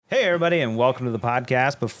Hey, everybody, and welcome to the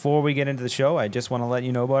podcast. Before we get into the show, I just want to let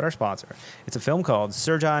you know about our sponsor. It's a film called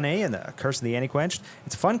Sir John A. and the Curse of the Anti-Quenched.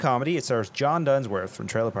 It's a fun comedy. It stars John Dunsworth from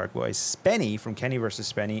Trailer Park Boys, Spenny from Kenny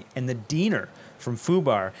vs. Spenny, and the Diener from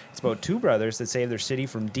Fubar. It's about two brothers that save their city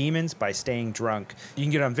from demons by staying drunk. You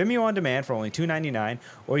can get it on Vimeo on demand for only $2.99,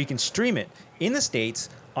 or you can stream it in the States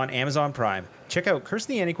on Amazon Prime. Check out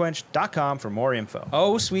curseoftheantiquenched.com for more info.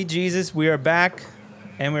 Oh, sweet Jesus, we are back,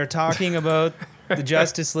 and we're talking about the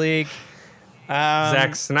Justice League.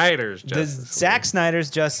 Zack Snyders Justice League. Zack Snyders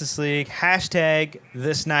Justice League. Hashtag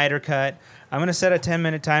the Snyder Cut. I'm going to set a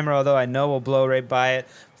 10-minute timer, although I know we'll blow right by it.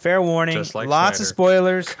 Fair warning, Like lots Snyder. of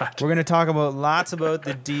spoilers. God. We're going to talk about lots about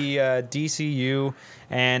the DCU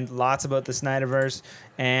and lots about the Snyderverse.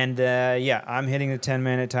 And yeah, I'm hitting the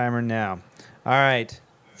 10-minute timer now. All right.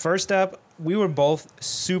 First up, we were both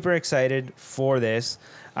super excited for this.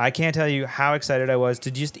 I can't tell you how excited I was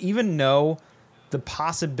to just even know the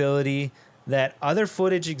possibility that other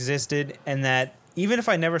footage existed, and that even if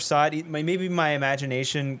I never saw it, maybe my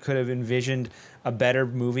imagination could have envisioned a better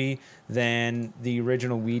movie than the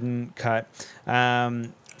original Whedon cut.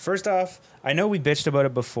 First off, I know we bitched about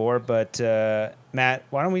it before, but Matt,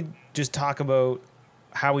 why don't we just talk about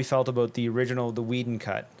how we felt about the Whedon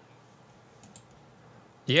cut?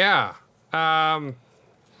 Yeah.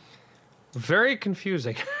 Very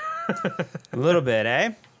confusing. A little bit,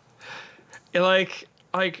 eh? Like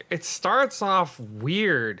it starts off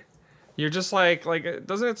weird. You're just like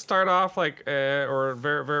doesn't it start off like or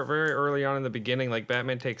very very very early on in the beginning, like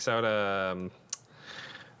Batman takes out a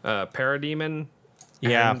parademon.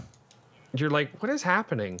 Yeah. And you're like, what is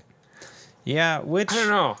happening? Yeah, which I don't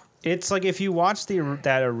know. It's like if you watch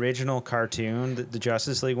that original cartoon, the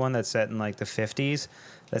Justice League one that's set in like the 50s,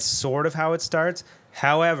 that's sort of how it starts.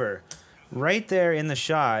 However, right there in the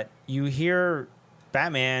shot, you hear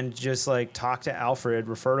Batman just like talk to Alfred,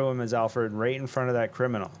 refer to him as Alfred, right in front of that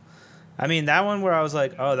criminal. I mean, that one where I was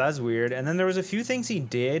like, oh, that's weird. And then there was a few things he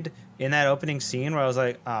did in that opening scene where I was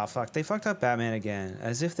like, ah, fuck, they fucked up Batman again,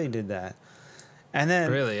 as if they did that. And then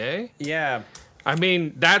Really, eh? Yeah. I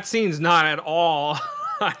mean, that scene's not at all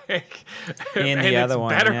like In and the it's other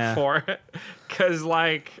one, better yeah. for it, because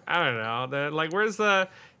like I don't know, where's the?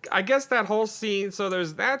 I guess that whole scene. So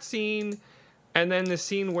there's that scene, and then the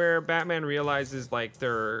scene where Batman realizes like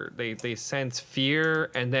they sense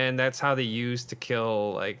fear, and then that's how they use to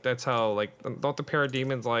kill. Like that's how like don't the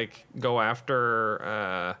parademons like go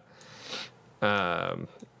after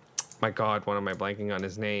my God, what am I blanking on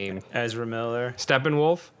his name? Ezra Miller.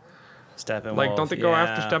 Steppenwolf. Like, don't they go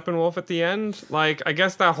after Steppenwolf at the end? Like, I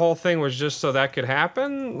guess that whole thing was just so that could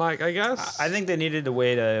happen. Like, I guess. I think they needed a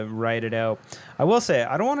way to write it out. I will say,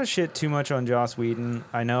 I don't want to shit too much on Joss Whedon.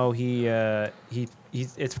 I know he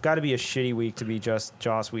it's got to be a shitty week to be just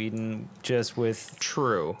Joss Whedon, just with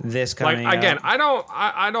True. this coming Like, again, out.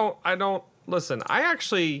 I don't, listen, I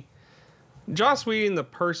actually, Joss Whedon, the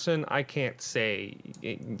person, I can't say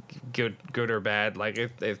good or bad. Like,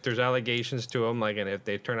 if there's allegations to him, like, and if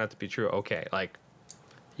they turn out to be true, okay. Like,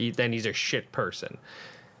 then he's a shit person.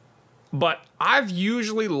 But I've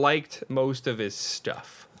usually liked most of his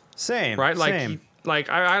stuff. Same. Right? Like, same.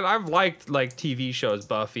 I've liked, like, TV shows,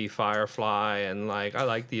 Buffy, Firefly, and, like, I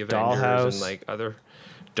like The Avengers Dollhouse. and, like, other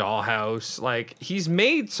Dollhouse. Like, he's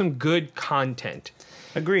made some good content.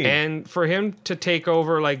 Agreed. And for him to take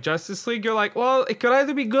over like Justice League, you're like, well, it could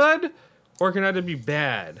either be good or it can either be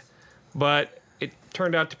bad. But it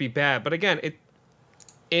turned out to be bad. But again,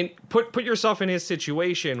 put yourself in his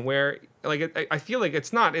situation where like I feel like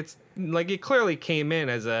it's like it clearly came in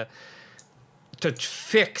as to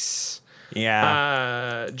fix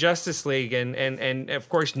Justice League, and of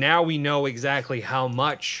course now we know exactly how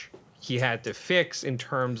much he had to fix in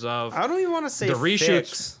terms of I don't even want to say the reshoots.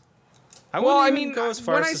 fix. I mean, go as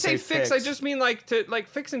far when I say fix, I just mean like to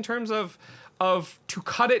fix in terms of to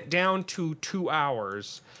cut it down to 2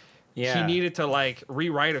 hours. Yeah. He needed to like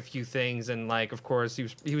rewrite a few things, and like of course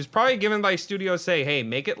he was probably given by studio say, hey,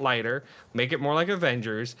 make it lighter, make it more like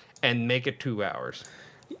Avengers, and make it 2 hours.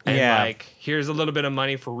 And like here's a little bit of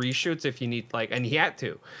money for reshoots if you need, like, and he had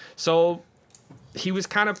to. So he was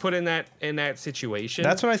kind of put in that situation.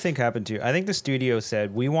 That's what I think happened to you. I think the studio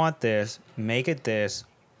said, we want this, make it this,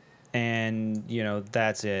 and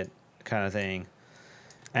that's it, kind of thing.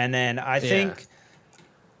 And then I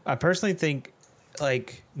personally think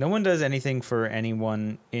like no one does anything for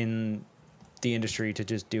anyone in the industry to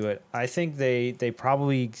just do it. I think they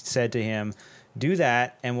probably said to him, do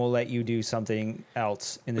that and we'll let you do something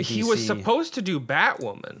else in the DC. He was supposed to do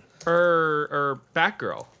Batwoman or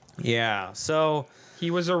Batgirl. Yeah. So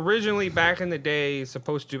He was originally back in the day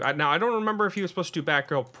supposed to. Now I don't remember if he was supposed to do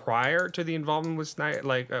Batgirl prior to the involvement with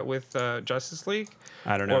with Justice League.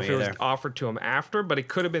 I don't know or if either. it was offered to him after, but it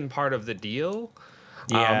could have been part of the deal.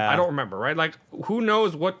 Yeah. I don't remember, right? Like, who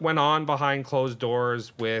knows what went on behind closed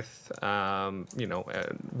doors with, Warner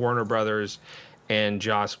Brothers and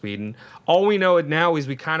Joss Whedon. All we know now is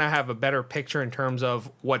we kind of have a better picture in terms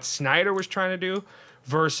of what Snyder was trying to do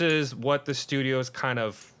versus what the studios kind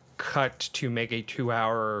of cut to make a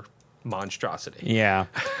 2-hour monstrosity. Yeah.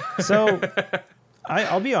 So,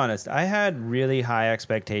 I'll be honest. I had really high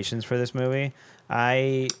expectations for this movie.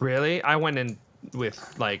 I went in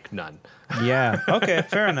with like none. Yeah. Okay.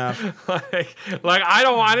 Fair enough. like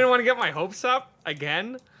I didn't want to get my hopes up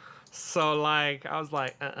again. So like I was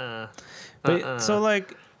like, But so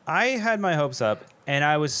like I had my hopes up, and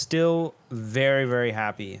I was still very, very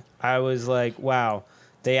happy. I was like, wow,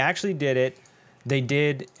 they actually did it. They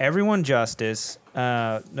did everyone justice.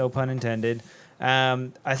 No pun intended.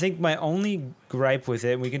 I think my only gripe with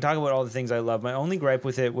it, we can talk about all the things I love. My only gripe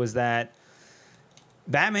with it was that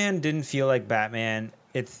Batman didn't feel like Batman.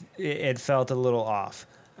 It felt a little off.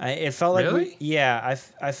 It felt like really?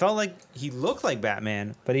 I felt like he looked like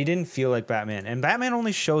Batman, but he didn't feel like Batman. And Batman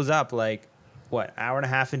only shows up like what, hour and a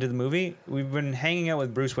half into the movie? We've been hanging out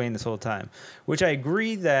with Bruce Wayne this whole time, which I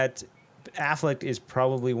agree that Affleck is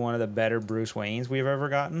probably one of the better Bruce Waynes we've ever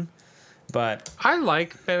gotten. But I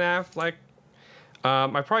like Ben Affleck.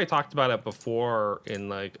 I probably talked about it before in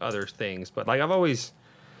like other things, but like I've always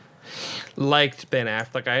liked Ben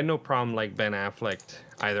Affleck. I had no problem like Ben Affleck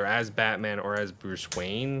either as Batman or as Bruce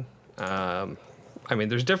Wayne. I mean,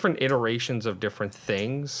 there's different iterations of different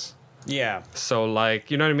things. yeah, So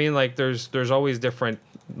like, you know what I mean? Like there's always different,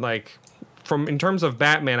 like from in terms of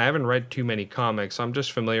Batman, I haven't read too many comics. So I'm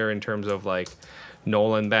just familiar in terms of like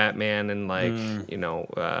Nolan Batman and like,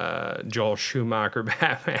 Joel Schumacher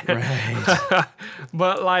Batman. right.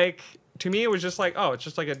 But like to me, it was just like, oh, it's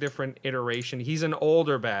just like a different iteration. He's an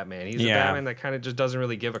older Batman. He's a Batman that kind of just doesn't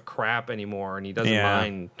really give a crap anymore, and he doesn't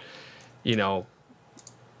mind,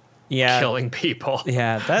 killing people.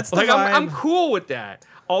 Yeah, that's the like vibe. I'm cool with that.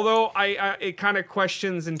 Although I it kind of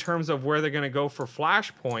questions in terms of where they're gonna go for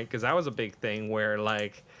Flashpoint, because that was a big thing where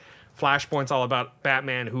like Flashpoint's all about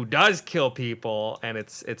Batman who does kill people, and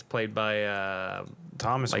it's played by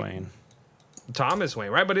Thomas like, Wayne. Thomas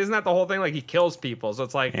Wayne, right? But isn't that the whole thing? Like he kills people, so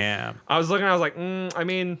it's like Yeah. I was like, I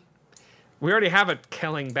mean, we already have a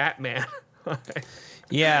killing Batman.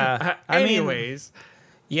 Yeah. Anyways,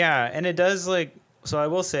 yeah, and it does like so. I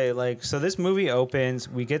will say like so. This movie opens.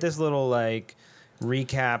 We get this little like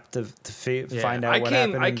recap to find out what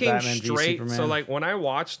happened. I came Batman v straight. Superman. So like when I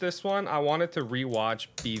watched this one, I wanted to rewatch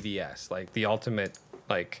BVS, like the ultimate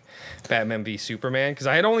like Batman v Superman, because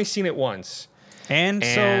I had only seen it once. And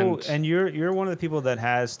you're one of the people that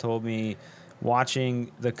has told me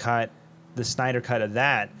watching the Snyder cut of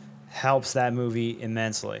that helps that movie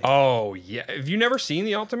immensely. Oh yeah, have you never seen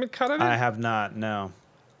the ultimate cut of it? I have not. No.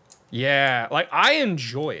 Yeah, like I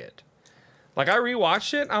enjoy it. Like I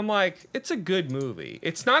rewatched it, I'm like, it's a good movie.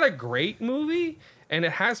 It's not a great movie, and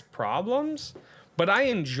it has problems, but I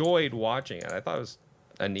enjoyed watching it. I thought it was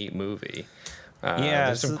a neat movie.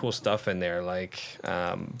 There's some cool stuff in there, like,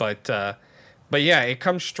 but yeah, it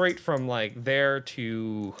comes straight from like there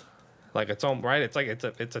to like its own right. It's like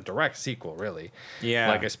it's a direct sequel, really. Yeah.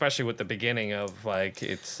 Like especially with the beginning of like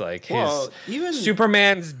it's like even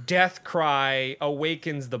Superman's death cry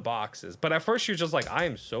awakens the boxes. But at first you're just like, I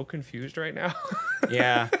am so confused right now.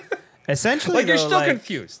 Yeah. Essentially, like you're though, still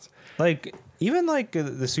confused. Like even like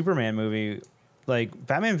the Superman movie, like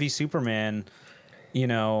Batman v Superman,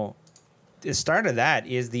 the start of that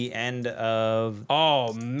is the end of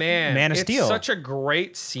Man of Steel. It's such a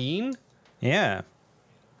great scene. Yeah.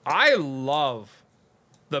 I love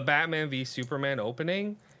the Batman v Superman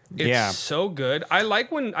opening. It's so good. I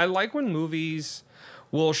like when movies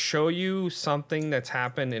will show you something that's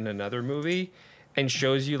happened in another movie and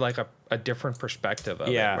shows you like a different perspective of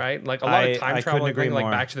it, right? Like a lot of time traveling thing, like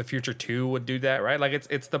Back to the Future 2 would do that, right? Like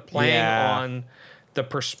it's the playing on the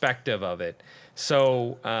perspective of it.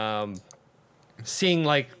 So seeing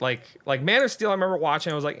like Man of Steel, I remember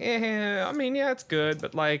watching, I was like, I mean, yeah, it's good,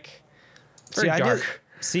 but like very dark.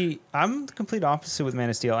 I'm the complete opposite with Man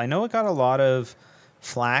of Steel. I know it got a lot of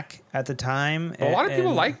flack at the time. A lot of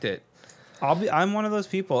people liked it. I'm one of those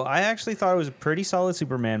people. I actually thought it was a pretty solid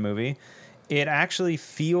Superman movie. It actually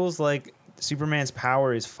feels like Superman's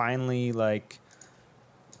power is finally like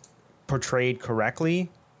portrayed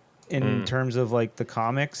correctly in terms of like the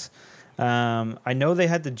comics. I know they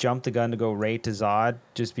had to jump the gun to go right to Zod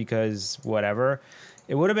just because whatever.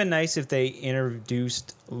 It would have been nice if they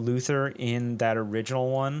introduced Luther in that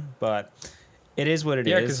original one, but it is what it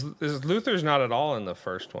is. Yeah, because Luther's not at all in the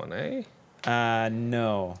first one, eh?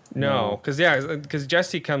 No. Because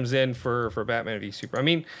Jesse comes in for Batman v Superman. I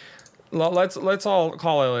mean, let's all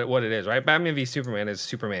call it what it is, right? Batman v Superman is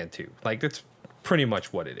Superman 2. Like, that's pretty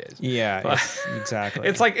much what it is. Yeah, exactly.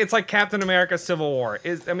 It's like Captain America: Civil War.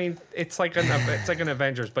 It's like an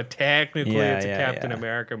Avengers, but technically it's a Captain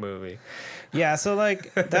America movie. Yeah, so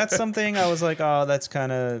like that's something I was like, oh, that's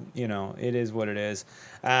kind of, it is what it is.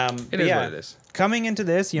 It is what it is. Coming into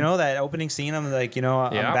this, that opening scene, I'm like,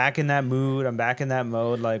 I'm back in that mood. I'm back in that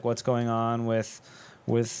mode. Like, what's going on with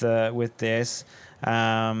this?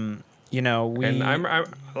 The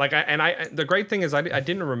great thing is I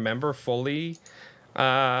didn't remember fully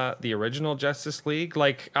the original Justice League.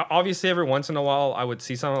 Like, obviously every once in a while I would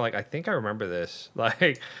see something like, I think I remember this.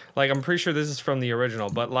 Like I'm pretty sure this is from the original,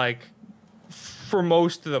 but like for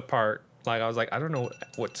most of the part, like I was like, I don't know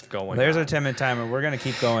what's going on. There's our 10-minute timer. We're gonna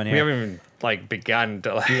keep going here. We haven't even like begun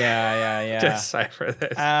to decipher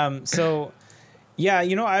this. So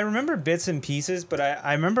I remember bits and pieces, but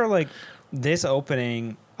I remember like this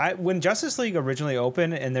opening. When Justice League originally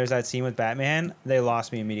opened and there's that scene with Batman, they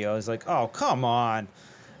lost me immediately. I was like, oh, come on.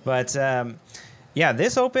 But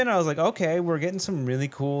this opened, I was like, okay, we're getting some really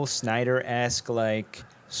cool Snyder-esque like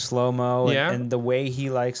slow-mo and the way he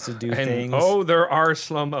likes to do things. Oh, there are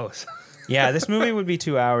slow-mos. Yeah, this movie would be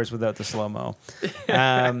 2 hours without the slow-mo.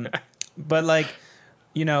 But like,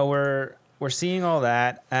 we're seeing all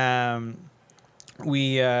that. I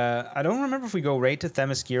don't remember if we go right to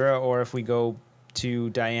Themyscira or if we go to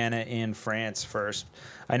Diana in France first.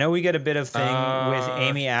 I know we get a bit of thing with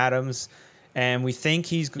Amy Adams, and we think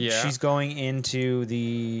she's going into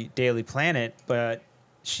the Daily Planet, but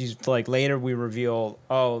she's like later we reveal,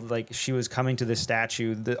 like she was coming to the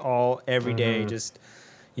statue every day, just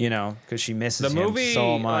because she misses the movie, him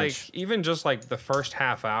so much. Like even just like the first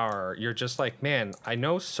half hour, you're just like, man, I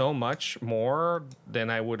know so much more than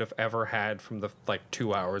I would have ever had from the like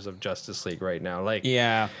 2 hours of Justice League right now. Like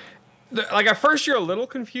like at first you're a little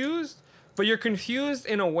confused, but you're confused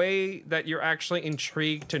in a way that you're actually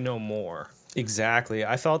intrigued to know more. Exactly.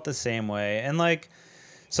 I felt the same way. And like,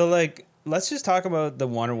 so like, let's just talk about the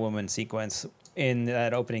Wonder Woman sequence in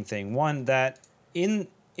that opening thing. One, that in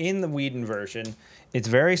the Whedon version, it's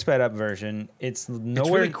very sped up version. It's nowhere.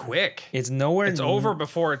 It's really quick. It's nowhere. It's over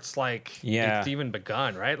before it's like it's even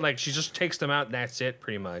begun, right? Like she just takes them out and that's it,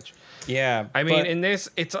 pretty much. Yeah. I mean, in this,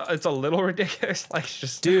 it's a little ridiculous. Like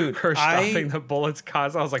just her stopping the bullets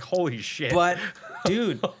cause. I was like, holy shit. But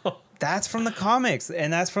dude, that's from the comics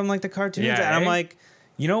and that's from like the cartoons. Yeah, and I'm like,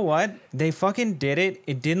 you know what? They fucking did it.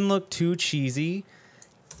 It didn't look too cheesy.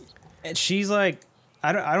 And she's like,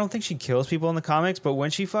 I don't think she kills people in the comics, but when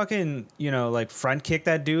she fucking, like front kicked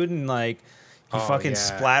that dude and like he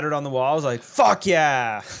splattered on the wall, I was like, fuck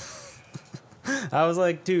yeah. I was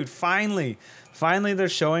like, dude, finally they're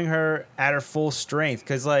showing her at her full strength.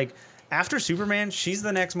 Cause like after Superman, she's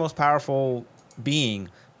the next most powerful being,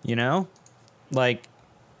 like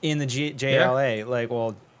in the JLA, like,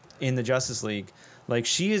 well, in the Justice League, like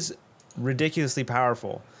she is ridiculously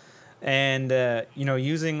powerful. And,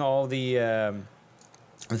 using all the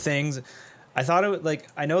things, I thought it would, like,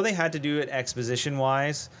 I know they had to do it exposition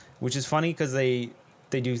wise, which is funny because they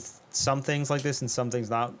do some things like this and some things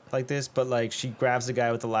not like this, but like she grabs the guy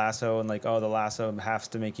with the lasso and like, oh, the lasso has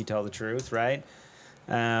to make you tell the truth, right?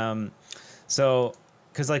 So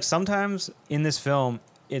because like sometimes in this film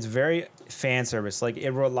it's very fan service, like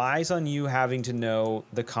it relies on you having to know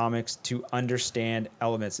the comics to understand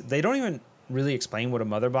elements. They don't even really explain what a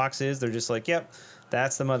mother box is. They're just like, yep,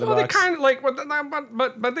 that's the mother box. They kind of like,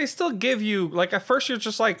 but they still give you, like, at first you're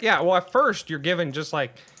just like, at first you're given just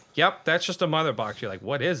like, yep, that's just a mother box. You're like,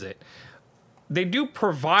 what is it? They do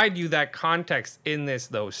provide you that context in this,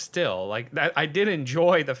 though, still. Like, that, I did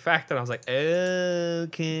enjoy the fact that I was like,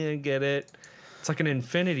 okay, I get it. It's like an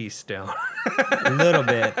infinity stone. A little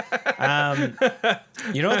bit.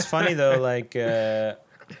 What's funny, though? Like,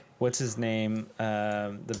 what's his name?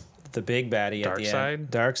 The big baddie at the end.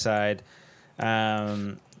 Darkseid.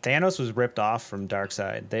 Thanos was ripped off from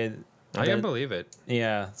Darkseid. I can believe it.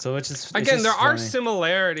 Yeah. So it's just again, there funny. are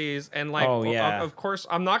similarities, and like, of course,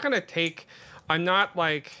 I'm not gonna take. I'm not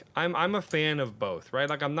like I'm a fan of both, right?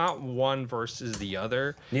 Like I'm not one versus the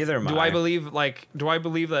other. Neither am I. Do I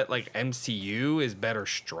believe that like MCU is better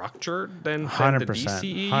structured than the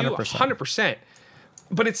DCEU? 100%.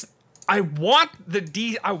 But I want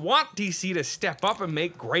DC to step up and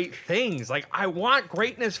make great things. Like, I want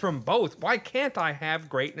greatness from both. Why can't I have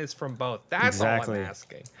greatness from both? That's all I'm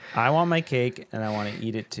asking. I want my cake and I want to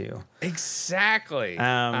eat it too. Exactly.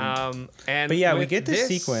 But yeah, we get this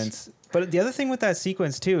sequence. But the other thing with that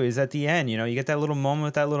sequence too is at the end, you get that little moment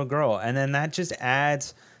with that little girl, and then that just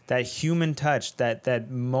adds that human touch,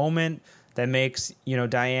 that moment that makes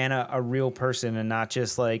Diana a real person and not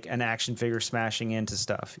just like an action figure smashing into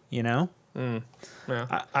stuff. Yeah.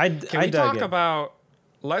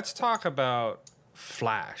 Let's talk about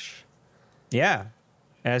Flash. Yeah,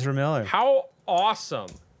 Ezra Miller. How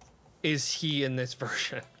awesome is he in this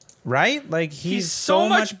version? Right? Like he's so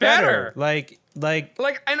much better. Like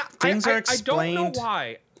and things are explained. I don't know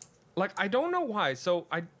why. I don't know why. So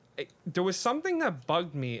there was something that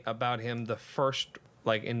bugged me about him the first,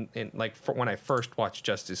 when I first watched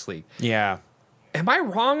Justice League. Yeah. Am I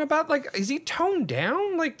wrong about is he toned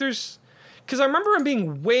down? Because I remember him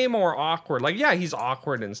being way more awkward. Yeah, he's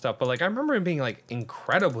awkward and stuff, but I remember him being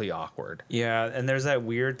incredibly awkward. Yeah, and there's that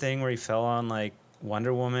weird thing where he fell on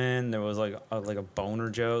Wonder Woman. There was a boner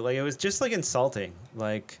joke. It was just insulting.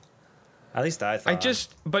 At least I thought.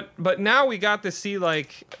 But now we got to see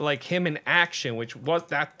him in action, which was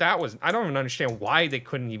that was, I don't even understand why they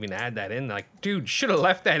couldn't even add that in. Dude, should have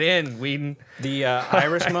left that in, Whedon. The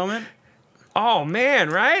Iris moment. Oh man,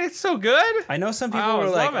 right? It's so good. I know some people were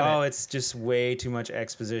like, "Oh, it's just way too much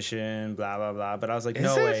exposition, blah blah blah." But I was like,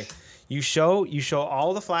 "No way! You show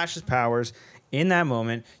all the Flash's powers." In that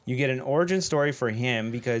moment, you get an origin story for him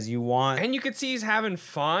because you want... And you could see he's having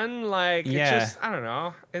fun. It's just, I don't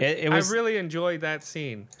know. I really enjoyed that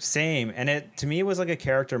scene. Same. And to me, it was like a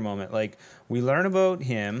character moment. We learn about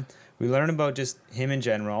him. We learn about just him in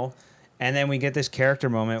general. And then we get this character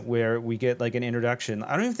moment where we get an introduction.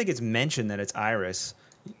 I don't even think it's mentioned that it's Iris.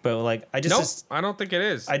 But I don't think it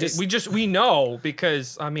is. We know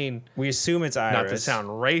because, we assume it's Iris. Not to sound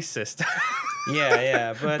racist.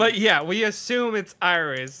 Yeah, but yeah, we assume it's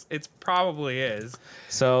Iris. It probably is.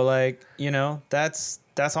 So that's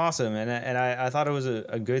awesome, and I thought it was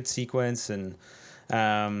a good sequence, and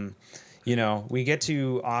we get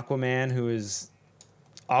to Aquaman, who is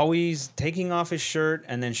always taking off his shirt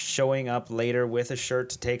and then showing up later with a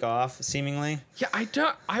shirt to take off, seemingly. Yeah, I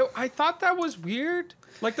thought that was weird.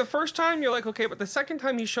 The first time you're okay, but the second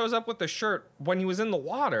time he shows up with the shirt when he was in the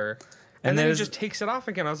water, and then he just takes it off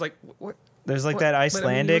again. I was like, what? There's that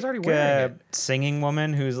Icelandic singing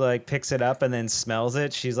woman who's picks it up and then smells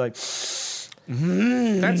it. She's like,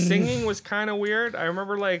 That singing was kind of weird. I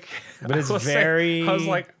remember but it's very. I was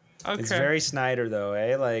like, okay. It's very Snyder though,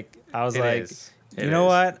 eh? I was you know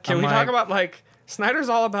what? Can we talk about Snyder's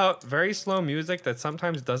all about very slow music that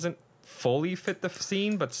sometimes doesn't fully fit the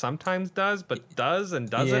scene, but sometimes does, but does and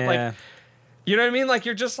doesn't. Yeah. You know what I mean?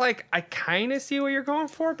 You're just I kind of see what you're going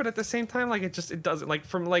for, but at the same time, it doesn't.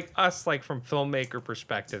 From us, from filmmaker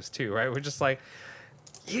perspectives too, right? We're just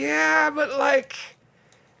yeah, but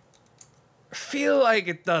feel like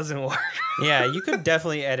it doesn't work. Yeah, you could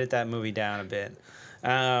definitely edit that movie down a bit.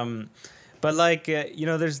 But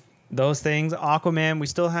there's those things. Aquaman, we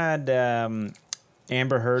still had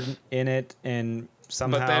Amber Heard in it, and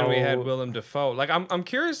somehow. But then we had Willem Dafoe. I'm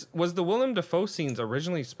curious. Was the Willem Dafoe scenes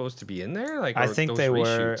originally supposed to be in there? I think they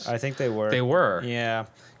were. I think they were. They were. Yeah,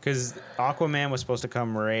 because Aquaman was supposed to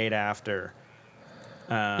come right after.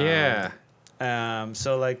 Yeah.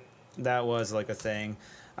 So that was a thing.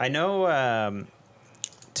 I know.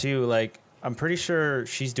 Too I'm pretty sure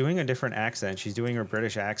she's doing a different accent. She's doing her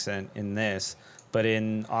British accent in this, but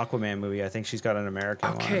in Aquaman movie, I think she's got an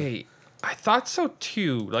American one. Okay. I thought so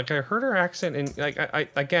too. I heard her accent, and I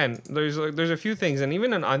again, there's a few things, and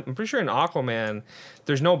even I'm pretty sure in Aquaman,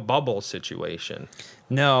 there's no bubble situation.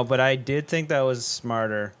 No, but I did think that was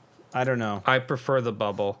smarter. I don't know. I prefer the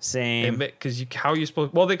bubble. Same. Because how you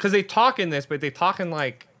supposed? Well, because they talk in this, but they talk in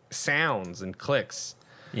sounds and clicks.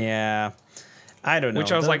 Yeah. I don't know.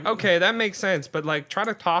 Which I was okay, that makes sense, but try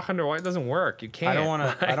to talk underwater, it doesn't work. You can't.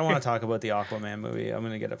 I don't want to talk about the Aquaman movie. I'm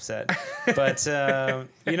gonna get upset. But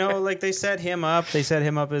they set him up. They set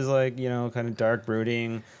him up as kind of dark,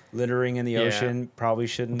 brooding, littering in the ocean. Probably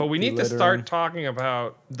shouldn't. But we need to start talking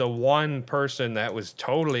about the one person that was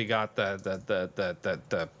totally got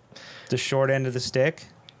the short end of the stick.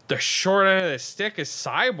 The short end of the stick is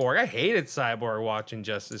Cyborg. I hated Cyborg watching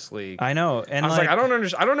Justice League. I know, and I was I don't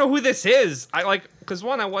understand. I don't know who this is. Because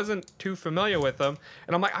one, I wasn't too familiar with him,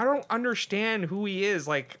 and I'm I don't understand who he is.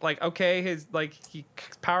 Okay, his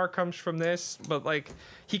power comes from this, but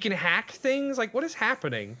he can hack things. What is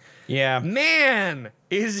happening? Yeah, man,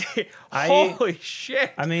 holy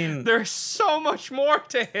shit. I mean, there's so much more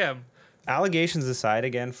to him. allegations aside,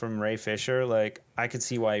 again from Ray Fisher, like I could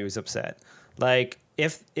see why he was upset. Like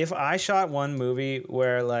if I shot one movie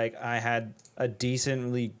where like I had a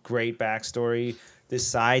decently great backstory, this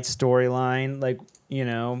side storyline, like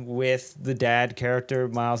with the dad character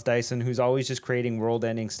Miles Dyson, who's always just creating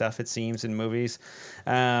world-ending stuff, it seems, in movies.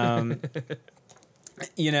 I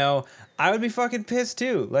would be fucking pissed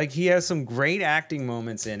too. Like he has some great acting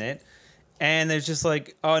moments in it. And there's just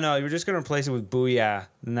like, oh no, you're just gonna replace it with Booyah,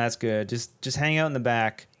 and that's good. Just hang out in the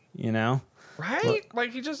back, Right?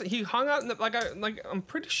 Like he hung out in the I'm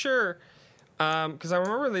pretty sure, because I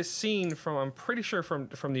remember this scene from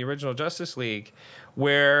the original Justice League,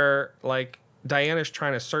 where like Diana's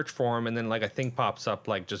trying to search for him, and then like a thing pops up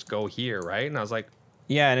like just go here, right? And I was like,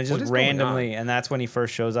 yeah, and it just randomly, and that's when he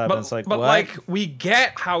first shows up, and it's like, but what? Like we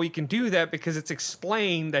get how he can do that because it's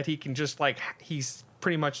explained that he can just like he's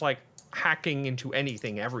pretty much like hacking into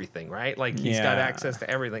everything, right? Like he's got access to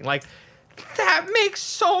everything. Like that makes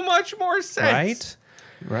so much more sense,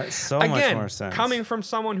 right? So Again, much more sense. Coming from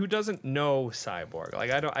someone who doesn't know Cyborg,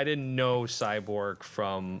 like I didn't know Cyborg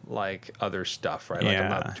from like other stuff, right? Like I'm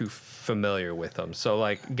not too familiar with him, so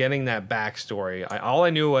like getting that backstory, all I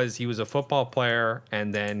knew was he was a football player,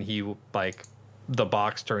 and then he like the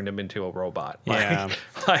box turned him into a robot,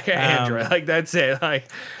 like an android. Like that's it. Like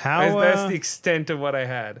that's the extent of what I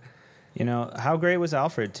had. How great was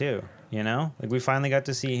Alfred too? Like we finally got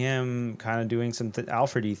to see him kind of doing some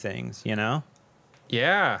Alfred-y things.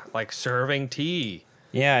 Yeah, like serving tea.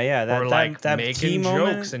 Yeah. That making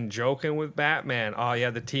jokes and joking with Batman. Oh yeah,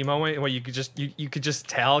 the tea moment where you could just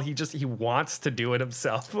tell he wants to do it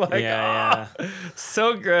himself. Like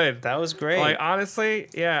so good. That was great. Like honestly,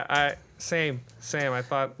 yeah. Same. I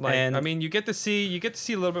thought you get to see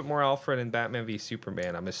a little bit more Alfred in Batman v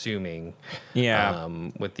Superman. I'm assuming. Yeah.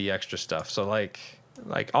 With the extra stuff. So like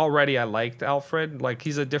already I liked Alfred. Like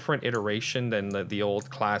he's a different iteration than the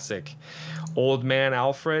old classic old man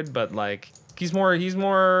Alfred, but like he's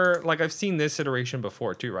more like I've seen this iteration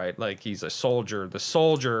before too, right? Like he's a soldier, the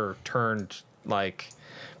soldier turned like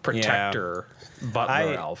protector,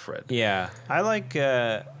 butler Alfred. Yeah. I like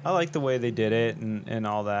the way they did it and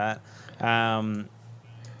all that.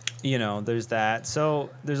 There's that. So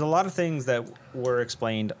there's a lot of things that were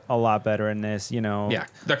explained a lot better in this, Yeah.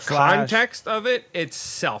 The Flash. Context of it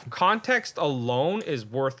itself. Context alone is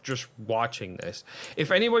worth just watching this.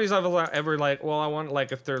 If anybody's ever like, well, I want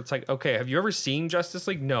like if it's like, okay, have you ever seen Justice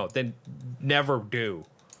League? No, then never do.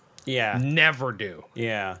 Yeah. Never do.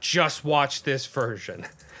 Yeah. Just watch this version.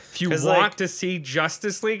 If you want to see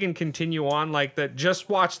Justice League and continue on like that, just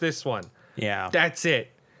watch this one. Yeah. That's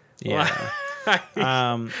it. Yeah.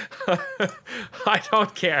 I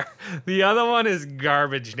don't care. The other one is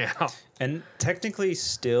garbage now. And technically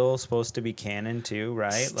still supposed to be canon too,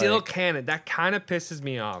 right? Still canon. That kind of pisses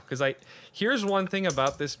me off because here's one thing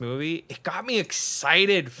about this movie. It got me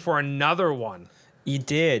excited for another one. You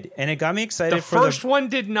did. And it got me excited for the first one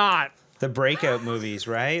did not. The breakout movies,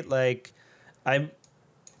 right? Like I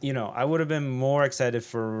would have been more excited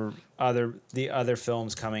for the other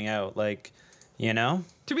films coming out, like, To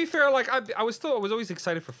be fair, like I was always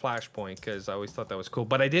excited for Flashpoint because I always thought that was cool,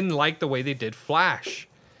 but I didn't like the way they did Flash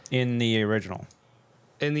in the original.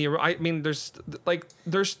 There's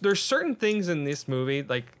certain things in this movie,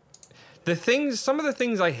 like some of the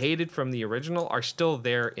things I hated from the original are still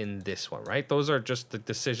there in this one, right? Those are just the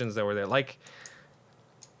decisions that were there. Like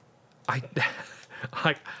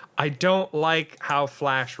I don't like how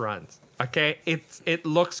Flash runs. Okay, it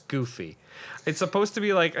looks goofy. It's supposed to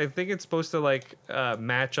be like, I think it's supposed to like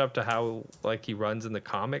match up to how like he runs in the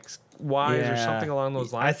comics wise or something along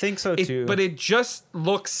those lines. I think so too. But it just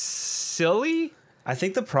looks silly. I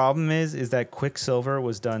think the problem is that Quicksilver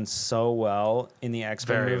was done so well in the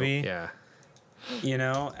X-Men movie. Yeah.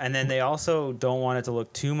 And then they also don't want it to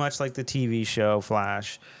look too much like the TV show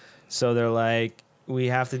Flash. So they're like, we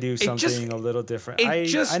have to do something a little different. I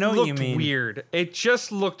know what you mean. Weird. It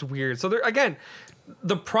just looked weird. So there again,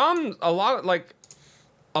 the problem, a lot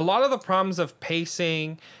of the problems of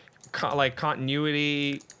pacing, like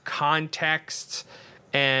continuity, context,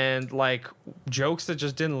 and like jokes that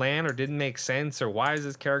just didn't land or didn't make sense, or why is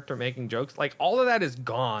this character making jokes? Like all of that is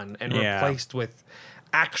gone and replaced with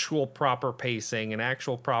actual proper pacing and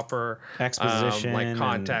actual proper exposition, like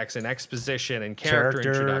context and exposition and character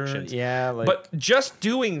introductions. Yeah, but just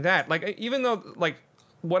doing that, like even though like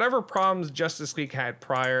whatever problems Justice League had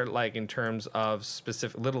prior, like in terms of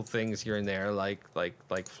specific little things here and there, like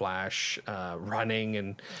Flash running,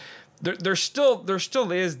 and there still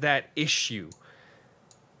is that issue.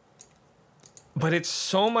 But it's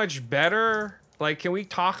so much better. Like, can we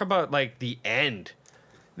talk about like the end?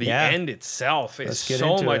 the end itself is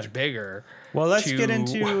so much bigger. Well, let's get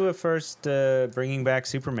into first bringing back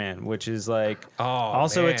Superman, which is like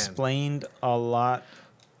explained a lot,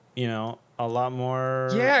 a lot more.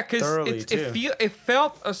 Yeah, because it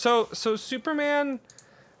felt so Superman.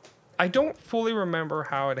 I don't fully remember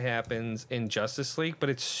how it happens in Justice League, but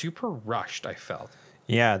it's super rushed. I felt.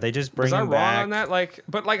 Yeah, they just bring him back. Was I wrong on that?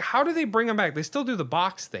 But how do they bring him back? They still do the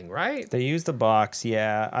box thing, right? They use the box,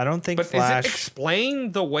 yeah. I don't think Flash... But is it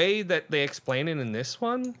explained the way that they explain it in this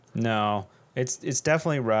one? No. It's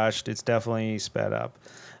definitely rushed. It's definitely sped up.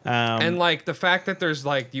 And, the fact that there's,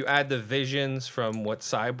 you add the visions from what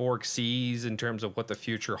Cyborg sees in terms of what the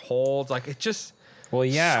future holds. It just... Well,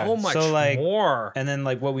 yeah. So much more. And then,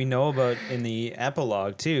 what we know about in the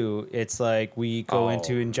epilogue, too, it's we go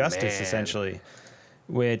into Injustice, essentially.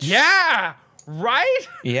 Which... Yeah! Right?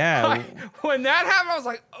 Yeah. When that happened, I was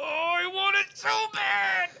like, oh, I want it so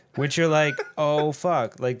bad! Which you're like, oh,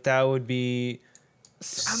 fuck. That would be...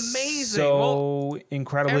 amazing. So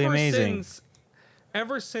incredibly amazing.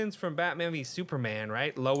 Ever since from Batman v Superman,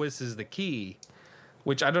 right? Lois is the key,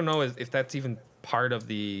 which I don't know if that's even part of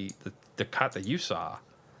the cut that you saw.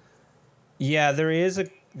 Yeah, there is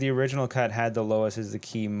the original cut had the Lois is the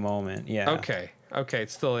key moment. Yeah. Okay,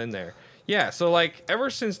 it's still in there. Yeah, so ever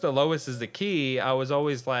since the Lois is the key, I was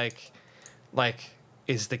always like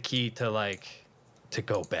is the key to to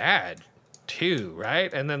go bad too,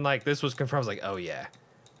 right? And then this was confirmed. I was like, oh yeah,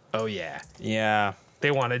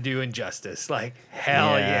 they want to do Injustice.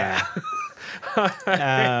 Hell yeah.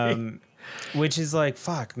 Which is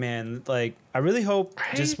fuck, man. I really hope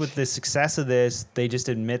just with the success of this, they just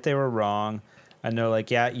admit they were wrong, and they're like,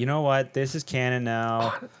 yeah, you know what, this is canon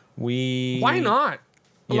now. Why not?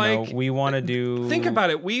 We want to do. Think about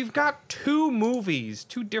it. We've got 2 movies,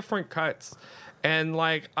 2 different cuts. And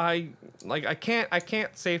I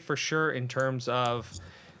can't say for sure in terms of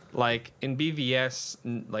in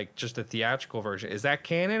BVS just the theatrical version, is that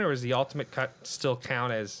canon, or is the ultimate cut still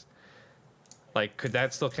count as could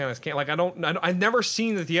that still count as canon? I've never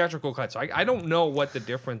seen the theatrical cut, so I don't know what the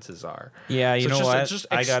differences are. Yeah, you know what? It's just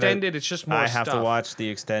extended. It's just more. I have to watch the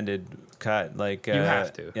extended cut. You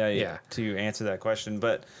have to. Yeah. To answer that question,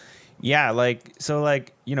 but. Yeah, why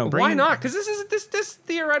not? Because this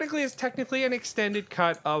theoretically is technically an extended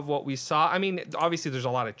cut of what we saw. I mean, obviously there's a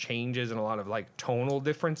lot of changes and a lot of tonal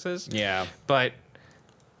differences. Yeah. But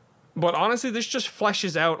honestly, this just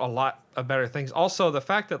fleshes out a lot of better things. Also, the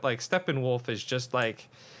fact that Steppenwolf is just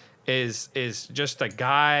is just a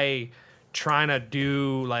guy trying to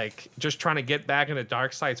do just trying to get back into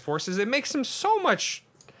Darkseid's forces. It makes him so much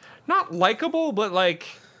not likable, but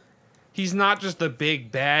he's not just the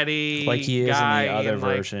big baddie like he is guy in the other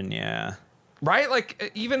version, yeah. Right?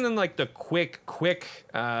 Even in the quick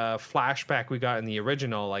flashback we got in the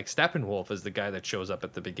original, Steppenwolf is the guy that shows up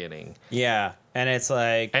at the beginning. Yeah. And it's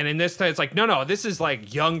and in this time, it's no, this is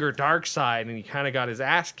younger Darkseid, and he kind of got his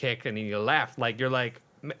ass kicked and he left. You're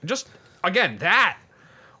just, again, that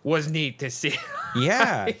was neat to see.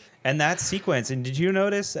 Yeah. And that sequence, and did you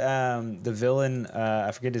notice the villain,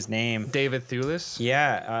 I forget his name. David Thewlis?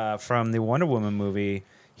 Yeah, from the Wonder Woman movie.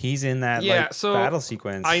 He's in that battle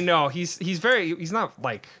sequence. I know. He's not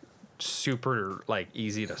super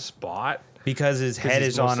easy to spot. Because his head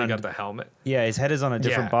is on got the helmet. Yeah, his head is on a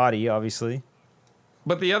different body, obviously.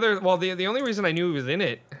 But the only reason I knew he was in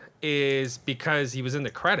it is because he was in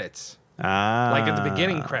the credits. At the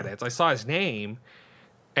beginning credits. I saw his name.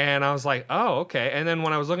 And I was like, oh, okay. And then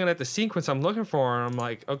when I was looking at the sequence I'm looking for, I'm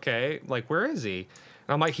like, okay, where is he?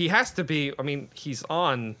 And I'm like, he has to be, he's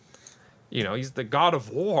on, he's the god of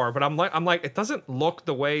war. But I'm like, it doesn't look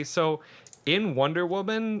the way. So in Wonder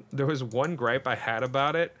Woman, there was one gripe I had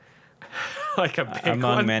about it. A big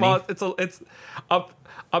among one. many. Well, it's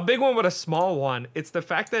a big one, but a small one. It's the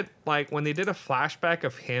fact that, when they did a flashback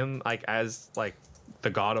of him, as, the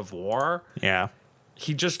god of war. Yeah.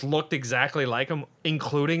 He just looked exactly like him,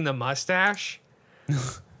 including the mustache,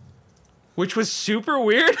 which was super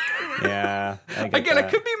weird. Yeah. I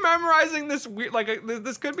could be memorizing this weird,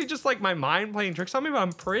 this could be just my mind playing tricks on me, but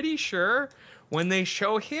I'm pretty sure when they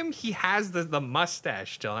show him, he has the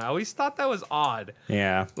mustache still. I always thought that was odd.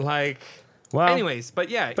 Yeah. Well, anyways, but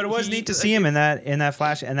yeah. But it was neat to see him in that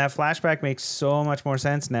flash, and that flashback makes so much more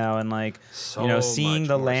sense now. And seeing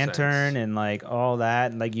the lantern and all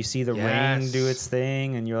that, and you see the ring do its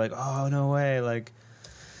thing, and you're like, oh no way,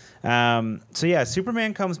 So yeah,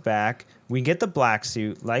 Superman comes back. We get the black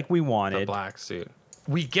suit like we wanted. The black suit.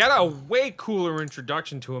 We get a way cooler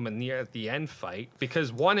introduction to him at the end fight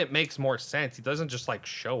because one, it makes more sense. He doesn't just like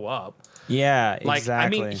show up. Yeah, exactly. I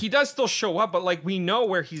mean, he does still show up, but like we know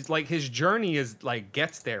where he's like his journey is like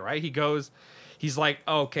gets there, right? he's like,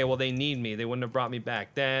 oh, okay, well, they need me. They wouldn't have brought me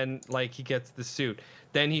back. Then, like, he gets the suit.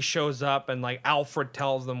 Then he shows up and, like, Alfred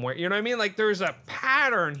tells them where, you know what I mean? Like, there's a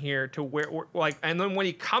pattern here to where, like, and then when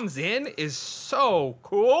he comes in is so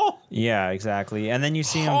cool. Yeah, exactly. And then you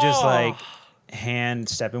see him just, like, hand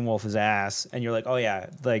Steppenwolf's ass, and you're like, oh, yeah,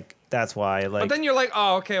 like, that's why. Like, but then you're like,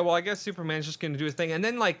 oh, okay, well, I guess Superman's just going to do his thing. And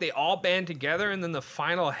then, like, they all band together, and then the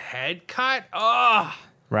final head cut. Oh,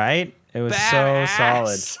 right? It was badass. so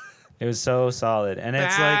solid. It was so solid. And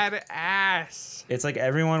it's like badass. It's like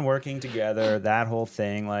everyone working together, that whole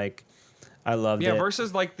thing, like I loved it. Yeah,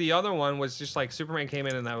 versus like the other one was just like Superman came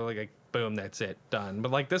in and that was like boom, that's it, done. But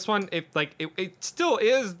like this one, it still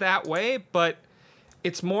is that way, but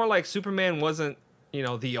it's more like Superman wasn't, you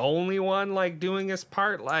know, the only one like doing his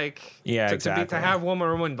part. Like exactly. To have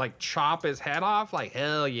Wonder Woman like chop his head off, like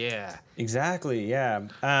hell yeah. Exactly, yeah.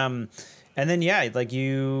 And then like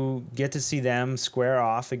you get to see them square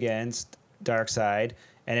off against Darkseid,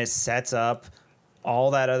 and it sets up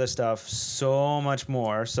all that other stuff so much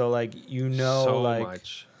more. So like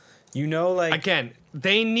much. Again,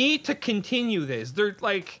 they need to continue this. They're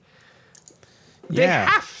like they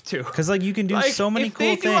have to. Cuz like you can do so many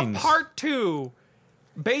cool things. If they do a part 2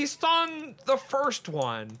 based on the first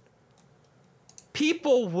one,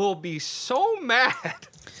 people will be so mad.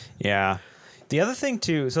 Yeah. The other thing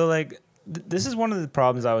too, so like this is one of the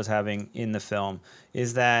problems I was having in the film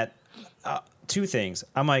is that two things.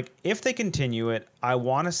 I'm like, if they continue it, I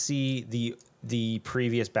want to see the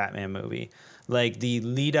previous Batman movie, like the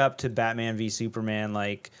lead up to Batman v Superman,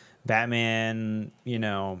 like Batman, you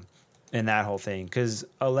know, and that whole thing. Because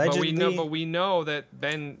allegedly, but we know that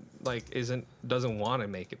Ben like doesn't want to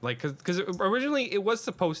make it, like because originally it was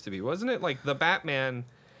supposed to be, wasn't it? Like the Batman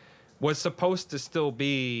was supposed to still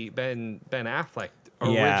be Ben Affleck.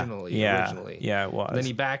 Originally, yeah, it was. Then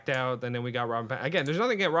he backed out, and then we got Robert Pattinson. Again, there's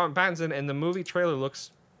nothing against Robert Pattinson, and the movie trailer looks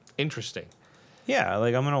interesting. Yeah,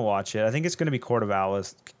 like I'm gonna watch it. I think it's gonna be Court of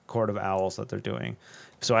Owls that they're doing.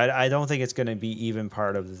 So I don't think it's gonna be even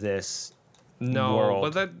part of this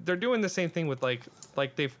world. But they're doing the same thing with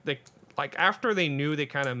like they after they knew they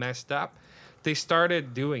kind of messed up, they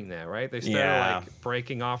started doing that, right? They started like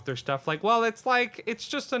breaking off their stuff. Like, well, it's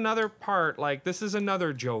just another part. Like, this is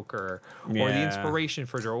another Joker or the inspiration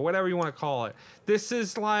for Joker, or whatever you want to call it. This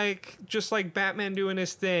is like just like Batman doing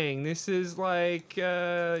his thing. This is like,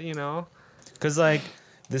 you know, because like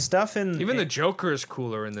the stuff in the Joker is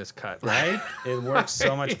cooler in this cut, right? It works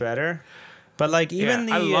so much better. But like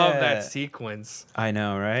even I love that sequence. I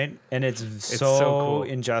know, right? And it's so cool.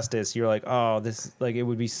 Injustice. You're like, oh, this like it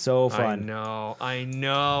would be so fun. I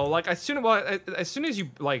know. Like as soon as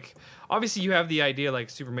you like, obviously you have the idea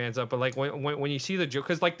like Superman's up, but like when you see the Joker,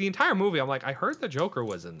 because like the entire movie, I'm like, I heard the Joker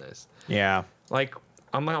was in this. Yeah. Like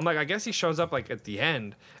I'm like, I guess he shows up like at the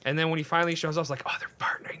end, and then when he finally shows up, I was like, oh, they're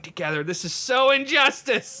partnering together. This is so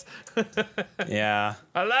Injustice. Yeah.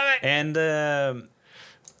 I love it. And.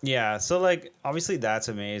 Yeah, so like obviously that's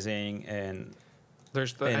amazing, and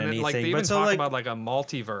there's and then like they even talk about like a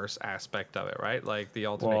multiverse aspect of it, right? Like the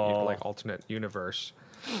alternate universe.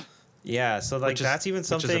 Yeah, so like that's even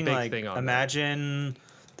something like imagine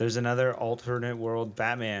there's another alternate world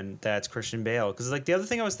Batman that's Christian Bale, because like the other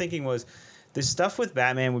thing I was thinking was this stuff with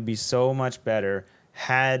Batman would be so much better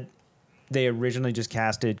had they originally just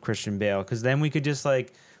casted Christian Bale, because then we could just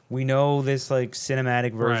like. We know this like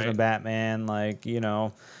cinematic version of Batman, like, you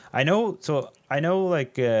know, I know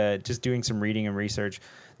like just doing some reading and research,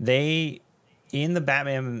 they in the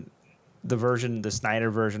Batman, the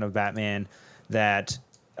Snyder version of Batman that,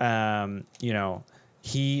 you know,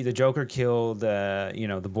 the Joker killed, you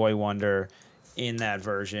know, the Boy Wonder in that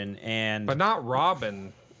version, but not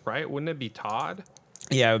Robin, right? Wouldn't it be Todd?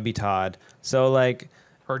 Yeah, it would be Todd. So like,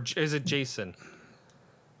 or is it Jason?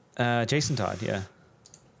 Jason Todd, yeah.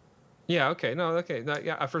 Yeah. Okay. No. Okay.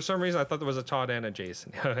 Yeah. For some reason, I thought there was a Todd and a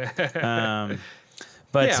Jason. But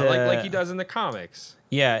yeah, like he does in the comics.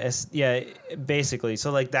 Yeah. Yeah. Basically,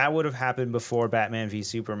 so like that would have happened before Batman v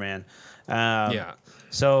Superman. Yeah.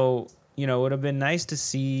 So you know, it would have been nice to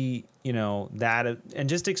see that and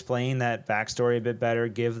just explain that backstory a bit better.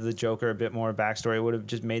 Give the Joker a bit more backstory. It would have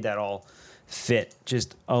just made that all fit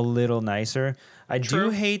just a little nicer. I do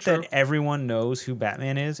hate that everyone knows who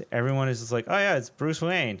Batman is. Everyone is just like, oh yeah, it's Bruce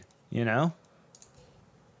Wayne. You know,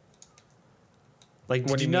 like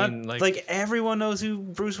what do you mean? Like everyone knows who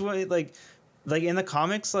Bruce Wayne. Like in the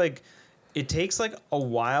comics, like it takes like a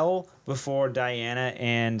while before Diana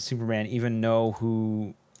and Superman even know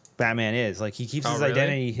who Batman is. Like he keeps his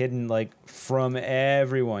identity hidden like from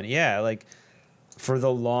everyone. Yeah, like for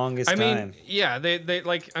the longest I mean, time. yeah, they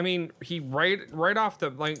like. I mean, he right off the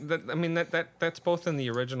like. That, I mean, that's both in the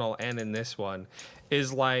original and in this one,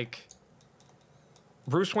 is like.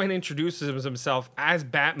 Bruce Wayne introduces himself as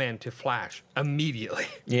Batman to Flash immediately.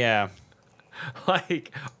 Yeah.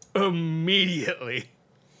 Like immediately.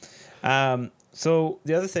 So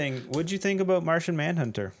the other thing, what'd you think about Martian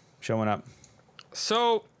Manhunter showing up?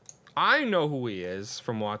 So I know who he is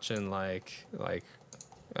from watching like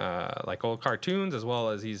old cartoons, as well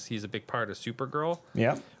as he's a big part of Supergirl.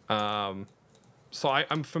 Yeah. So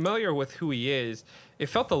I'm familiar with who he is. It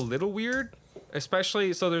felt a little weird,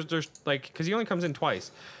 especially so there's like because he only comes in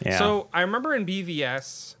twice. Yeah. So I remember in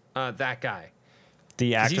BVS that guy.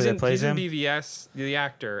 The actor that plays him? He's in BVS, the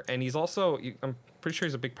actor, and he's also I'm pretty sure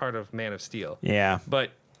he's a big part of Man of Steel. Yeah. But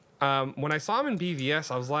when I saw him in BVS,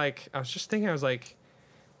 I was just thinking,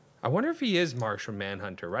 I wonder if he is Martian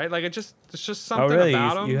Manhunter, right? Like it's just something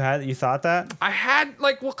about him. You thought that? I had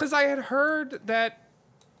because I had heard that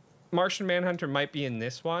Martian Manhunter might be in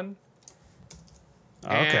this one.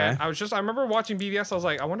 Okay. And I remember watching BVS. I was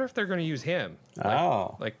like, I wonder if they're going to use him.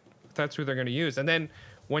 Like that's who they're going to use. And then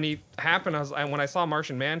when he happened, when I saw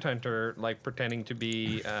Martian Manhunter like pretending to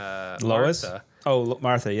be Lois. Martha. Oh,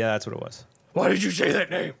 Martha. Yeah, that's what it was. Why did you say that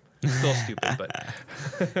name? Still stupid,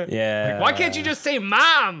 but yeah. Like, why can't you just say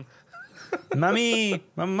mom? Mommy,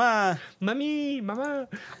 mama. Mommy, mama.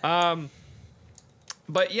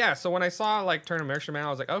 But yeah, so when I saw like Turn Martian Man, I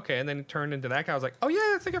was like, okay, and then it turned into that guy. I was like, oh yeah,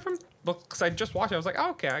 that's the guy from. Because I just watched it, I was like, oh,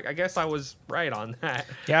 okay, I guess I was right on that.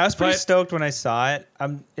 Yeah, I was pretty stoked when I saw it.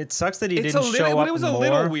 It sucks that he didn't show up. It was a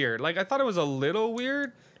little weird. Like I thought it was a little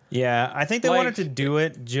weird. Yeah, I think they wanted to do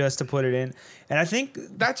it just to put it in, and I think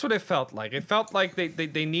that's what it felt like. It felt like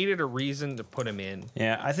they needed a reason to put him in.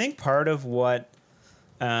 Yeah, I think part of what,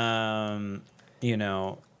 he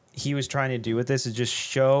was trying to do with this is just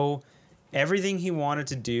show everything he wanted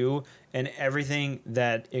to do and everything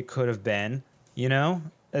that it could have been.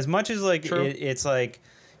 As much as like it's like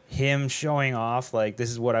him showing off, like this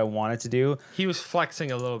is what I wanted to do. He was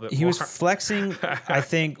flexing a little bit. He was flexing. I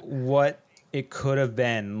think what it could have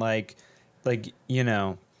been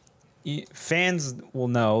fans will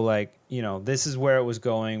know, this is where it was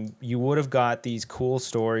going. You would have got these cool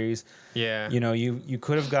stories. Yeah. You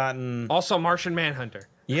could have gotten also Martian Manhunter.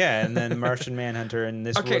 Yeah, and then Martian Manhunter, and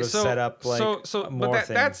this would have set up more but things.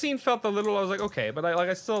 That scene felt a little. I was like, okay, but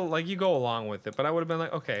I still like you go along with it. But I would have been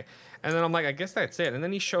like, okay, and then I'm like, I guess that's it. And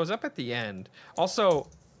then he shows up at the end. Also,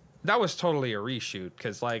 that was totally a reshoot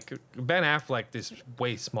because like Ben Affleck is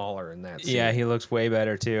way smaller in that scene. Yeah, he looks way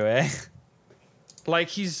better too, eh? Like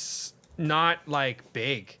he's not like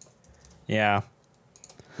big. Yeah.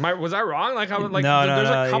 Was I wrong? Like, there's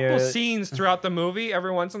a couple scenes throughout the movie. Every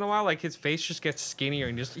once in a while, like his face just gets skinnier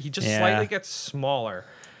and he just slightly gets smaller.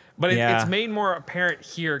 But it's made more apparent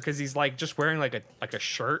here because he's like just wearing like a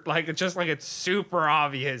shirt, like it's just like it's super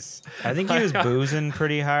obvious. I think he was boozing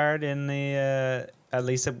pretty hard in the at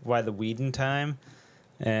least by the Whedon time,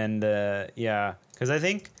 and because I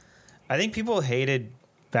think people hated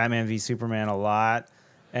Batman v Superman a lot,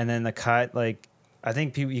 and then the cut like. I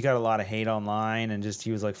think he got a lot of hate online, and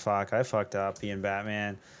he was like, "Fuck, I fucked up being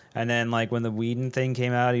Batman." And then like when the Whedon thing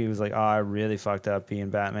came out, he was like, "Oh, I really fucked up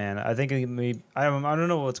being Batman." I think I don't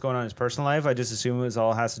know what's going on in his personal life. I just assume it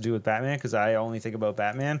all has to do with Batman because I only think about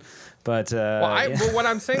Batman. But but what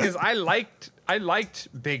I'm saying is, I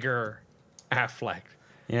liked bigger Affleck.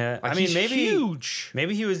 Yeah, like, I mean,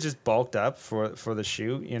 maybe he was just bulked up for the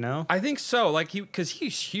shoot, I think so. Like because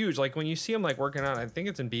he's huge. Like when you see him like working out, I think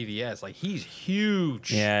it's in BVS. Like he's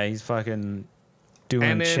huge. Yeah, he's fucking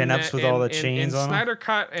doing chin-ups with all the chains on him. Snyder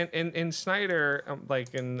cut and in Snyder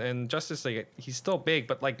like in Justice League, he's still big,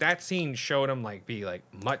 but like that scene showed him like be like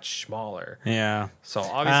much smaller. Yeah. So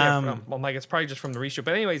obviously, I'm like it's probably just from the reshoot.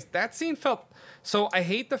 But anyways, that scene felt. So I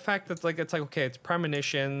hate the fact that it's like okay, it's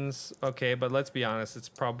premonitions, okay, but let's be honest, it's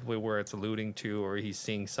probably where it's alluding to or he's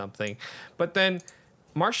seeing something. But then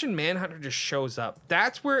Martian Manhunter just shows up.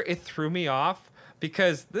 That's where it threw me off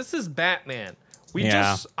because this is Batman.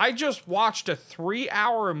 I just watched a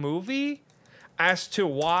 3-hour movie as to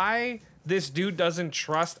why this dude doesn't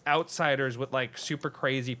trust outsiders with like super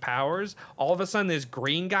crazy powers. All of a sudden this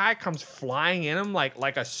green guy comes flying in him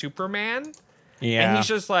like a Superman. Yeah. And he's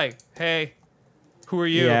just like, hey, who are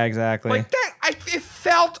you? Yeah, exactly. Like that, it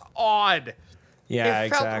felt odd. Yeah, it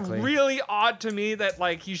felt really odd to me that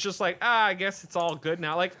like he's just like, I guess it's all good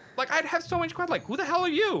now. Like I'd have so much questions. Like, who the hell are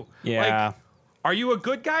you? Yeah. Like, are you a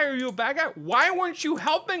good guy or are you a bad guy? Why weren't you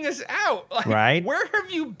helping us out? Like, right. Where have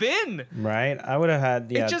you been? Right. I would have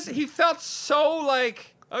had. Yeah. He felt so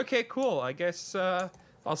like, okay, cool. I guess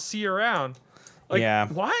I'll see you around. Like, yeah.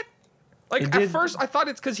 What? Like at first, I thought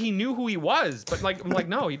it's because he knew who he was, but like I'm like,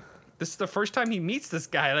 no, this is the first time he meets this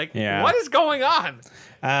guy. Like, what is going on?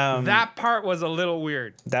 That part was a little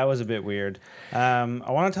weird. That was a bit weird. I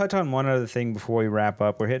want to touch on one other thing before we wrap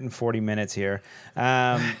up. We're hitting 40 minutes here.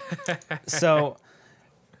 So,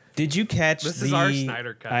 did you catch This is our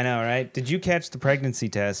Snyder cut. I know, right? Did you catch the pregnancy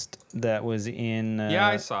test that was in... yeah,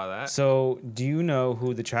 I saw that. So, do you know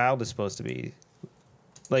who the child is supposed to be?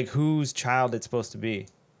 Like, whose child it's supposed to be?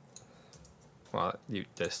 Well, you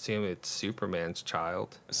assume it's Superman's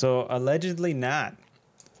child. So, allegedly not.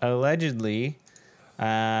 Allegedly,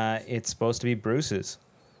 it's supposed to be Bruce's.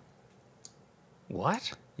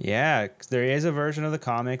 What? Yeah, 'cause there is a version of the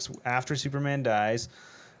comics after Superman dies.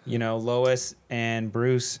 You know, Lois and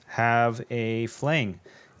Bruce have a fling,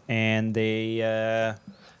 and they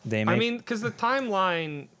make... I mean, because the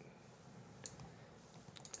timeline...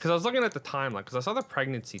 Because I was looking at the timeline, because I saw the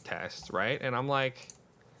pregnancy test, right? And I'm like...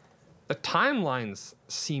 The timelines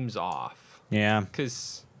seems off. Yeah.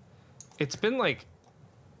 Because it's been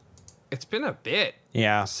a bit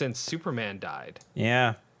since Superman died.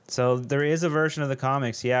 Yeah. So there is a version of the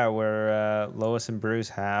comics, where Lois and Bruce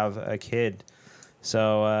have a kid.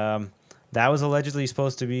 So that was allegedly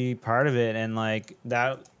supposed to be part of it. And like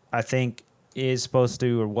that, I think, is supposed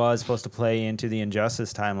to or was supposed to play into the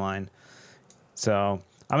Injustice timeline. So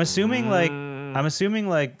I'm assuming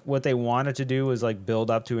like what they wanted to do was like build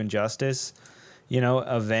up to Injustice,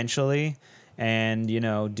 eventually, and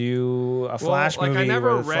do a Flash movie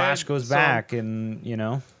where the Flash goes back, and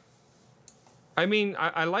I mean,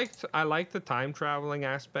 I liked the time traveling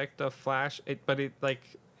aspect of Flash,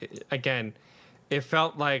 again, it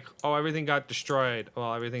felt like everything got destroyed.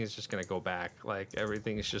 Well, everything is just gonna go back. Like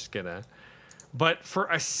everything is just gonna. But for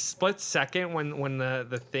a split second, when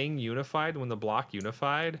the thing unified, when the block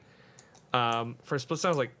unified, for a split second, I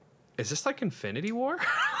was like, "Is this like Infinity War?"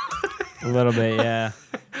 A little bit, yeah.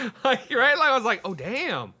 Like right, like I was like, "Oh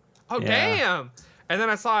damn, damn!" And then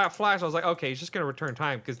I saw a Flash. I was like, "Okay, he's just gonna return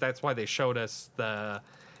time," because that's why they showed us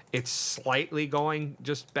it's slightly going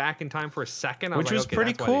just back in time for a second. Which was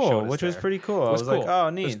pretty cool. Which was pretty cool. I was like, "Oh,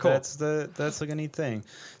 neat. Cool. That's like a neat thing."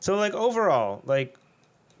 So like overall, like.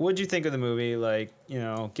 What'd you think of the movie? Like,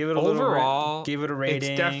 give it a overall, give it a rating.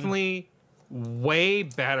 It's definitely way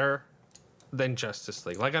better than Justice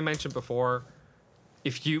League. Like I mentioned before,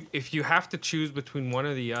 if you have to choose between one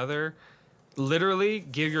or the other, literally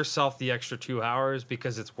give yourself the extra 2 hours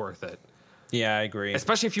because it's worth it. Yeah, I agree.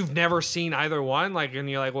 Especially if you've never seen either one, like, and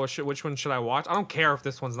you're like, well, which one should I watch? I don't care if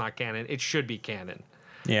this one's not canon. It should be canon.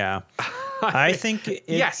 Yeah, I think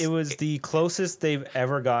it was the closest they've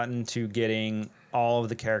ever gotten to getting all of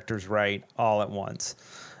the characters right all at once.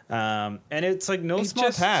 And it's like no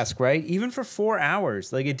small task, right? Even for 4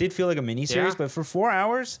 hours. Like it did feel like a miniseries, but for 4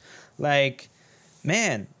 hours, like,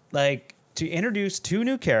 man, like to introduce 2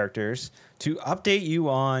 new characters, to update you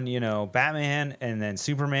on, Batman and then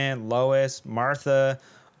Superman, Lois, Martha,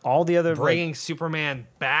 all the other... Bringing Superman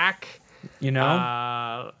back.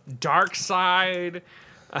 Darkseid.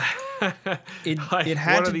 It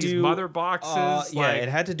had one to of these do mother boxes. It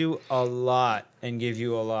had to do a lot and give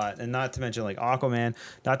you a lot, and not to mention like Aquaman,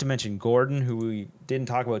 not to mention Gordon, who we didn't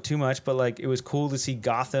talk about too much, but like it was cool to see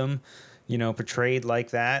Gotham, portrayed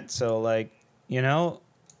like that. So like, was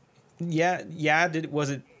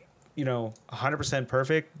it 100%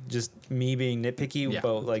 perfect? Just me being nitpicky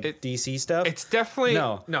about like DC stuff. It's definitely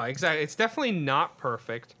no, exactly. It's definitely not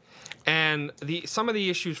perfect. And some of the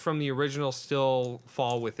issues from the original still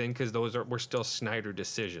fall within because were still Snyder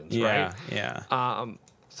decisions, right? Yeah.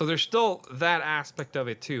 So there's still that aspect of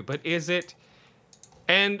it too. But is it?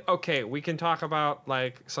 And okay, we can talk about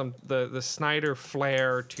like the Snyder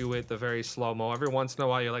flair to it, the very slow mo. Every once in a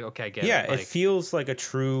while, you're like, okay, I get it. Yeah, like, it feels like a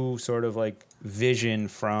true sort of like vision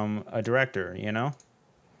from a director,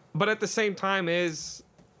 But at the same time, is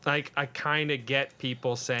like I kind of get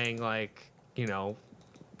people saying like,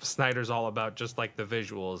 Snyder's all about just like the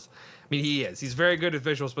visuals. I mean, he is. He's very good at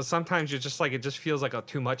visuals, but sometimes you're just like, it just feels like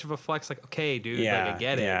too much of a flex. Like, okay, dude, like I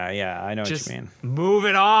get it. Yeah, I know just what you mean. Move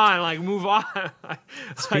it on, like move on.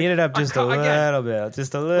 Speed it up just a little bit,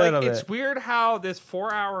 bit. It's weird how this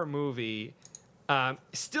 4-hour movie,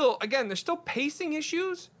 still, again, there's still pacing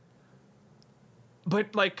issues,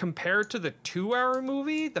 but like compared to the 2-hour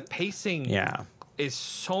movie, the pacing, is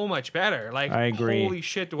so much better. Like, I agree. Holy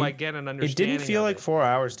shit, do I get an understanding? It didn't feel like 4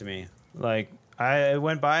 hours to me. Like I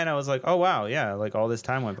went by and I was like, oh wow, yeah, like all this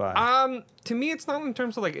time went by. To me, it's not in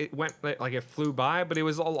terms of like it went like it flew by, but it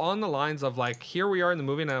was along the lines of like, here we are in the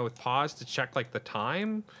movie, and I would pause to check like the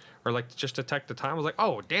time, or like just to check the time. I was like,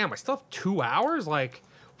 oh damn, I still have 2 hours. Like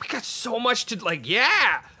we got so much to like,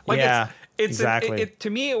 Exactly. To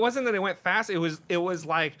me, it wasn't that it went fast. It was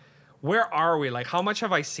like, where are we? Like, how much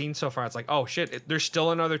have I seen so far? It's like, oh shit, there's still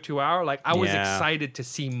another 2 hour. Like, I was excited to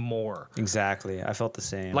see more. Exactly. I felt the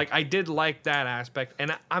same. Like, I did like that aspect,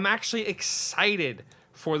 and I'm actually excited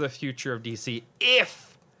for the future of DC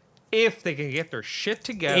if they can get their shit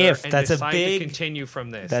together and decide to continue from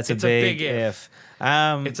this. That's a big if.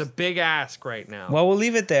 It's a big ask right now. Well, we'll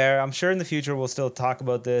leave it there. I'm sure in the future we'll still talk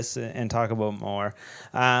about this and talk about more.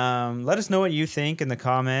 Let us know what you think in the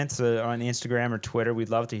comments on Instagram or Twitter. We'd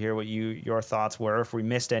love to hear what your thoughts were. If we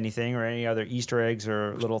missed anything or any other Easter eggs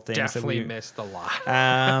or little things. Definitely missed a lot.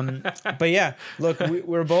 But yeah, look,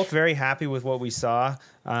 we're both very happy with what we saw.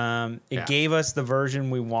 It gave us the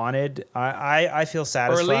version we wanted. I feel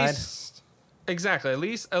satisfied. Or at least, exactly.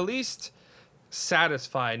 At least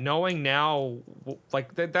satisfied, knowing now,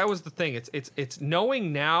 like that was the thing. It's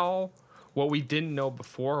knowing now what we didn't know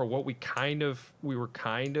before, or what we were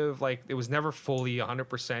kind of like, it was never fully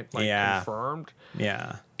 100% confirmed.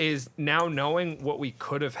 Yeah. Is now knowing what we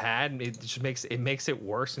could have had. It just makes it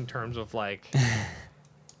worse in terms of like.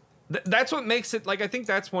 That's what makes it, like, I think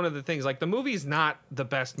that's one of the things. Like, the movie's not the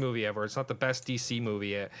best movie ever. It's not the best DC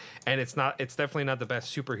movie, and it's definitely not the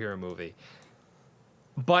best superhero movie.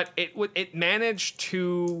 But it managed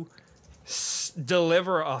to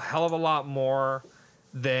deliver a hell of a lot more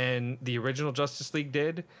than the original Justice League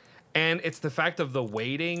did. And it's the fact of the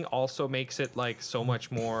waiting also makes it, like, so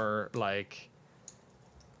much more, like,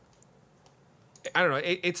 I don't know.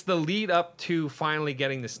 It's the lead up to finally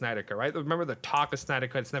getting the Snyder Cut, right? Remember the talk of Snyder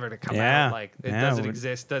Cut? It's never going to come out. Like, does it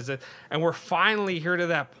exist? Does it? And we're finally here to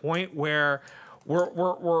that point where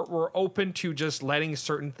we're open to just letting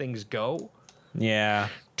certain things go. Yeah.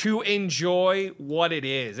 To enjoy what it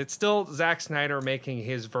is. It's still Zack Snyder making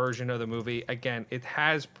his version of the movie. Again, it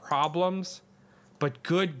has problems, but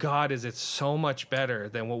good God, is it so much better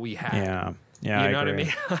than what we had? Yeah. Yeah. You know what I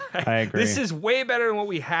mean? I agree. This is way better than what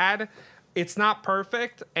we had. It's not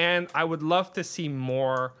perfect, and I would love to see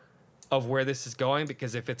more of where this is going,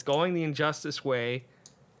 because if it's going the Injustice way,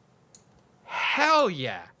 hell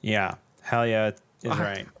yeah. Yeah. Hell yeah is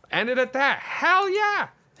right. End it at that. Hell yeah.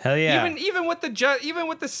 Hell yeah. Even with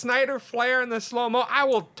the Snyder flair and the slow-mo, I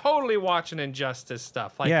will totally watch an Injustice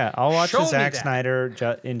stuff. Like, yeah, I'll watch the Zack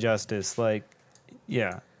Snyder Injustice. Like,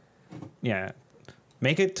 yeah. Yeah.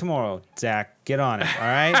 Make it tomorrow, Zach. Get on it, all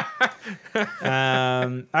right?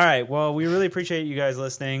 All right, well, we really appreciate you guys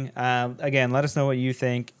listening. Again, let us know what you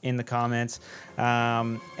think in the comments.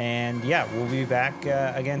 And, yeah, we'll be back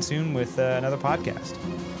again soon with another podcast.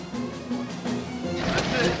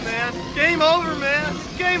 That's it, man. Game over, man.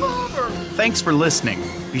 Game over. Thanks for listening.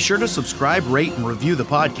 Be sure to subscribe, rate, and review the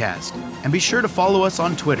podcast. And be sure to follow us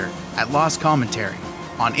on Twitter @Lost Commentary,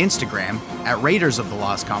 on Instagram @Raiders of the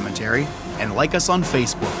Lost Commentary, and like us on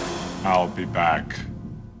Facebook. I'll be back.